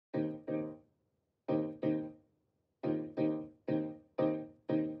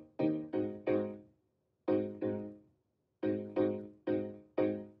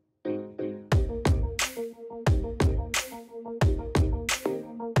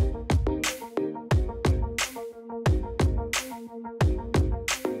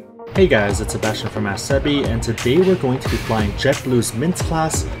Hey guys, it's Sebastian from AskSebby, and today we're going to be flying JetBlue's Mint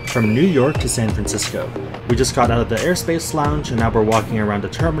class from New York to San Francisco. We just got out of the airspace lounge and now we're walking around the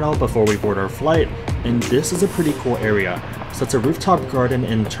terminal before we board our flight, and this is a pretty cool area. So it's a rooftop garden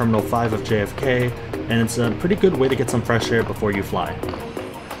in Terminal 5 of JFK, and it's a pretty good way to get some fresh air before you fly.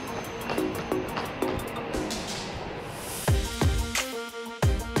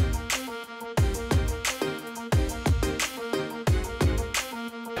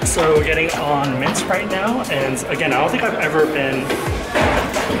 So we're getting on Mint right now, and again, I don't think I've ever been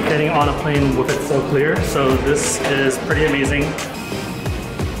getting on a plane with it so clear, so this is pretty amazing.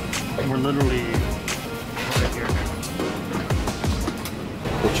 We're literally right here.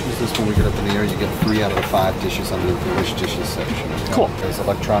 We'll choose this when we get up in the air. You get 3 out of the 5 dishes under the wish dishes section. Cool. There's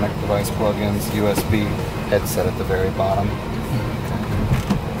electronic device plugins, USB, headset at the very bottom.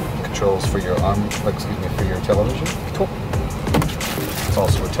 Okay. Controls for your for your television. Cool. It's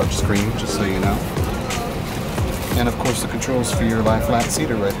also a touch screen, just so you know. And of course the controls for your lie flat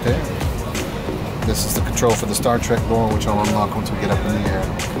seater right there. This is the control for the Star Trek door, which I'll unlock once we get up in the air.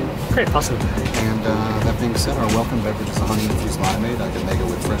 Great, awesome. And that being said, our welcome beverage is a honey infused limeade. I can make it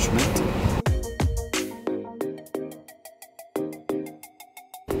with fresh mint.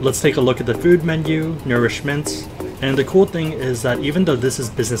 Let's take a look at the food menu, nourishment. And the cool thing is that even though this is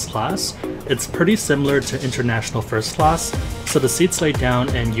business class, it's pretty similar to international first class. So the seats lay down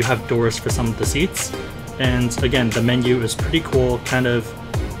and you have doors for some of the seats. And again, the menu is pretty cool, kind of,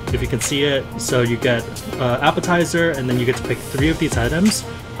 if you can see it. So you get appetizer, and then you get to pick 3 of these items.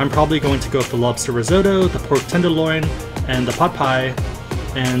 I'm probably going to go with the lobster risotto, the pork tenderloin, and the pot pie.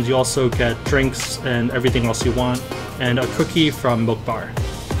 And you also get drinks and everything else you want, and a cookie from Milk Bar.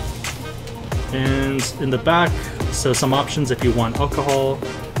 And in the back, so some options if you want alcohol,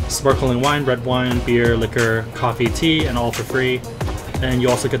 sparkling wine, red wine, beer, liquor, coffee, tea, and all for free. And you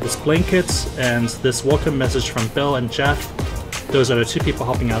also get this blanket and this welcome message from Bill and Jeff. Those are the 2 people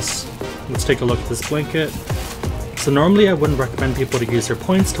helping us. Let's take a look at this blanket. So normally I wouldn't recommend people to use their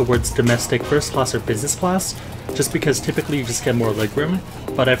points towards domestic first class or business class, just because typically you just get more legroom.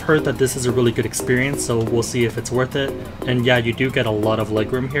 But I've heard that this is a really good experience, so we'll see if it's worth it. And yeah, you do get a lot of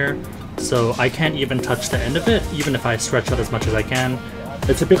legroom here. So I can't even touch the end of it, even if I stretch out as much as I can.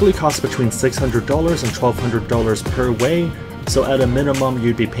 It typically costs between $600 and $1,200 per way, so at a minimum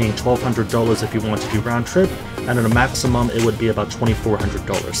you'd be paying $1,200 if you want to do round trip, and at a maximum it would be about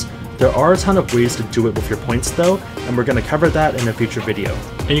 $2,400. There are a ton of ways to do it with your points though, and we're going to cover that in a future video.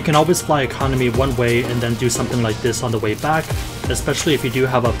 And you can always fly economy one way and then do something like this on the way back, especially if you do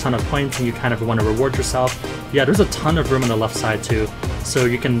have a ton of points and you kind of want to reward yourself. Yeah, there's a ton of room on the left side too, so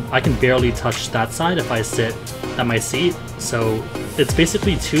I can barely touch that side if I sit at my seat. So it's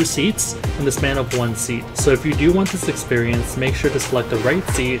basically 2 seats in the span of 1 seat. So if you do want this experience, make sure to select the right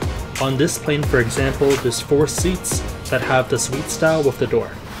seat. On this plane, for example, there's 4 seats that have the suite style with the door.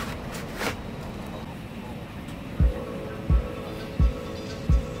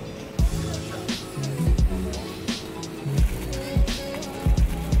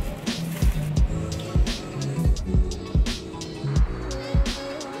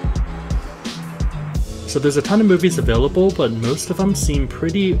 So there's a ton of movies available, but most of them seem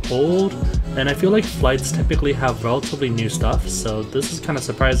pretty old, and I feel like flights typically have relatively new stuff, so this is kind of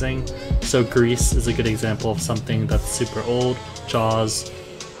surprising. So Grease is a good example of something that's super old. Jaws.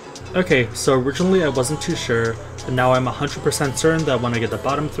 Okay, so originally I wasn't too sure, but now I'm 100% certain that when I get the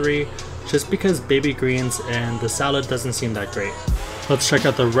bottom 3, just because baby greens and the salad doesn't seem that great. Let's check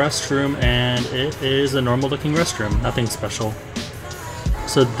out the restroom, and it is a normal looking restroom, nothing special.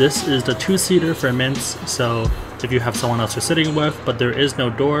 So this is the 2-seater for Mints, so if you have someone else you're sitting with, but there is no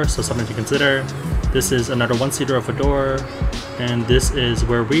door, so something to consider. This is another 1-seater with a door, and this is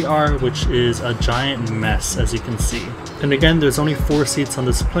where we are, which is a giant mess, as you can see. And again, there's only 4 seats on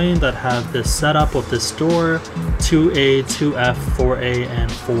this plane that have this setup with this door, 2A, 2F, 4A,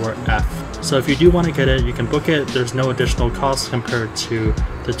 and 4F. So if you do want to get it, you can book it. There's no additional cost compared to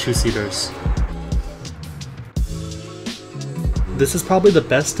the 2-seaters. This is probably the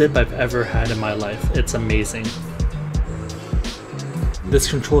best dip I've ever had in my life. It's amazing. This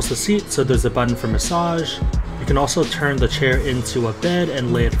controls the seat, so there's a button for massage. You can also turn the chair into a bed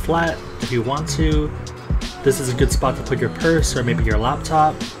and lay it flat if you want to. This is a good spot to put your purse or maybe your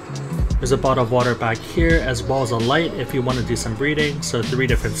laptop. There's a bottle of water back here, as well as a light if you want to do some reading, so 3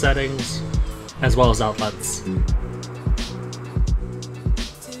 different settings, as well as outlets.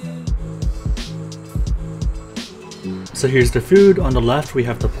 So here's the food. On the left we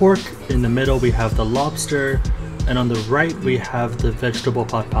have the pork, in the middle we have the lobster, and on the right we have the vegetable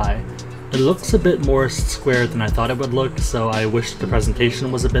pot pie. It looks a bit more square than I thought it would look, so I wish the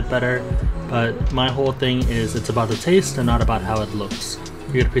presentation was a bit better, but my whole thing is it's about the taste and not about how it looks.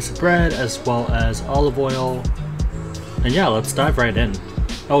 You get a piece of bread as well as olive oil, and yeah, let's dive right in.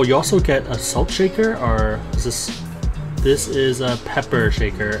 Oh, you also get a salt shaker, or is this is a pepper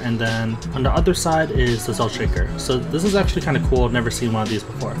shaker, and then on the other side is the salt shaker. So this is actually kind of cool, I've never seen one of these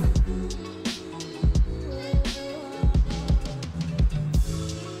before.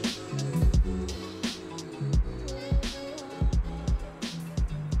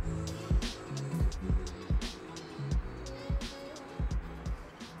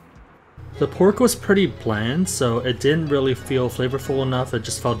 The pork was pretty bland, so it didn't really feel flavorful enough, it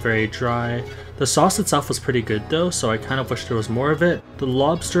just felt very dry. The sauce itself was pretty good though, so I kind of wish there was more of it. The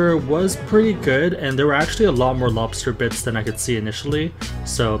lobster was pretty good, and there were actually a lot more lobster bits than I could see initially,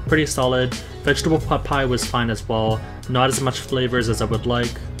 so pretty solid. Vegetable pot pie was fine as well, not as much flavors as I would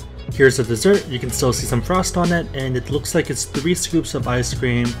like. Here's the dessert, you can still see some frost on it, and it looks like it's 3 scoops of ice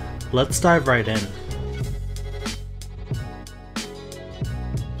cream. Let's dive right in.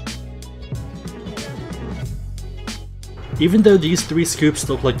 Even though these 3 scoops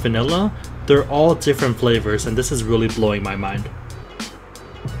look like vanilla, they're all different flavors, and this is really blowing my mind.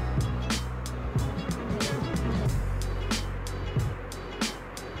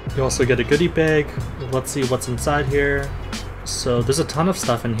 You also get a goodie bag. Let's see what's inside here. So there's a ton of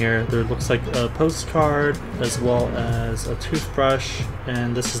stuff in here. There looks like a postcard as well as a toothbrush,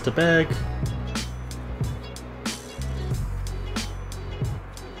 and this is the bag.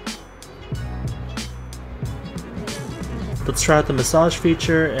 Let's try out the massage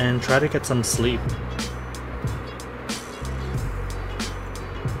feature and try to get some sleep.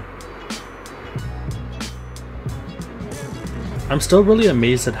 I'm still really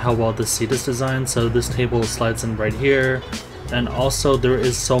amazed at how well this seat is designed. So this table slides in right here, and also there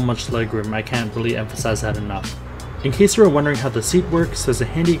is so much legroom, I can't really emphasize that enough. In case you were wondering how the seat works, there's a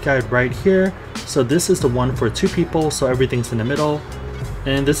handy guide right here. So this is the one for 2 people, so everything's in the middle,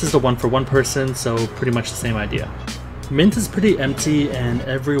 and this is the one for 1 person, so pretty much the same idea. Mint is pretty empty and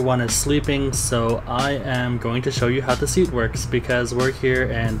everyone is sleeping, so I am going to show you how the seat works because we're here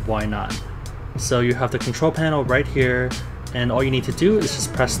and why not. So you have the control panel right here, and all you need to do is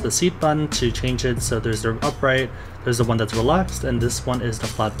just press the seat button to change it. So there's the upright, there's the one that's relaxed, and this one is the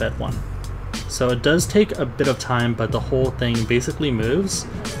flatbed one. So it does take a bit of time, but the whole thing basically moves,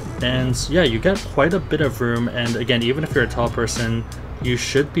 and yeah, you get quite a bit of room, and again, even if you're a tall person, you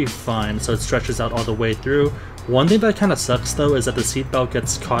should be fine. So it stretches out all the way through. One thing that kind of sucks though is that the seatbelt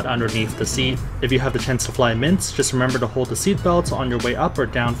gets caught underneath the seat. If you have the chance to fly Mint, just remember to hold the seatbelt on your way up or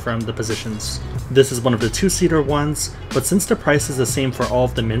down from the positions. This is one of the 2-seater ones, but since the price is the same for all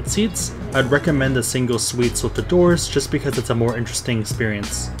of the Mint seats, I'd recommend the single suites with the doors just because it's a more interesting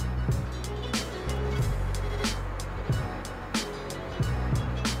experience.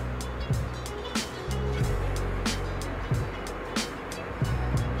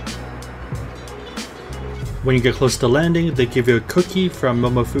 When you get close to landing, they give you a cookie from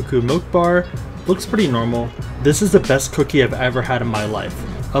Momofuku Milk Bar. Looks pretty normal. This is the best cookie I've ever had in my life.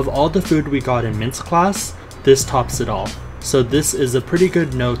 Of all the food we got in Mint's class, this tops it all. So this is a pretty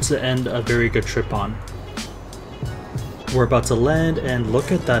good note to end a very good trip on. We're about to land and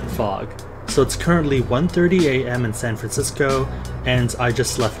look at that fog. So it's currently 1:30 a.m. in San Francisco, and I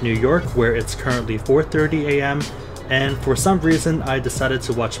just left New York where it's currently 4:30 a.m. and for some reason I decided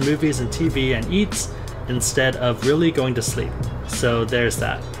to watch movies and TV and eat instead of really going to sleep. So there's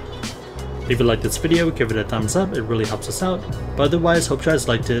that. If you liked this video, give it a thumbs up, it really helps us out. But otherwise, hope you guys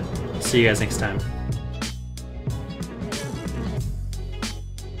liked it. See you guys next time.